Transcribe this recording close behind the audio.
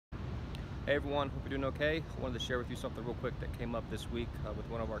Hey everyone, hope you're doing okay. I wanted to share with you something real quick that came up this week with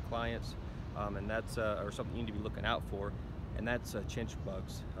one of our clients, and that's or something you need to be looking out for, and that's chinch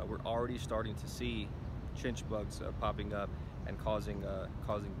bugs. We're already starting to see chinch bugs popping up and causing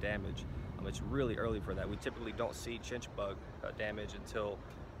damage. It's really early for that. We typically don't see chinch bug damage until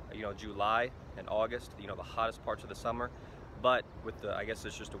July and August, the hottest parts of the summer. But with the, I guess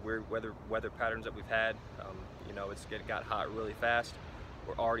it's just a weird weather patterns that we've had. It got hot really fast.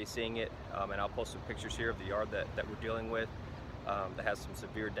 We're already seeing it, and I'll post some pictures here of the yard that we're dealing with that has some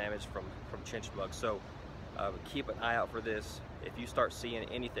severe damage from chinch bugs. So keep an eye out for this. If you start seeing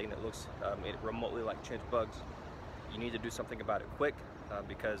anything that looks remotely like chinch bugs, you need to do something about it quick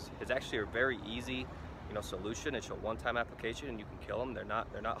because it's actually a very easy solution. It's a one-time application and you can kill them. They're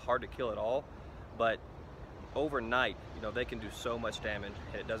not hard to kill at all, but overnight they can do so much damage,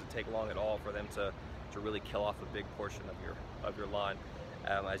 and it doesn't take long at all for them to really kill off a big portion of your lawn,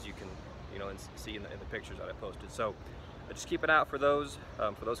 as you can see in the pictures that I posted. So just keep an eye out for those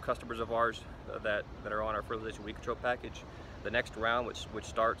customers of ours that are on our fertilization weed control package. The next round, which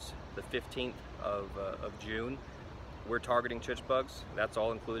starts the 15th of June, we're targeting chinch bugs. That's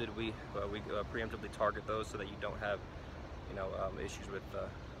all included. We preemptively target those so that you don't have issues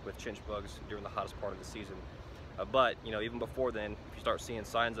with chinch bugs during the hottest part of the season. But even before then, if you start seeing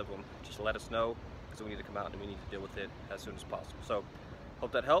signs of them, just let us know, because we need to come out and we need to deal with it as soon as possible. So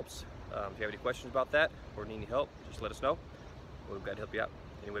hope that helps. If you have any questions about that or need any help, just let us know. We've got to help you out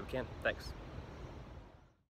any way we can. Thanks.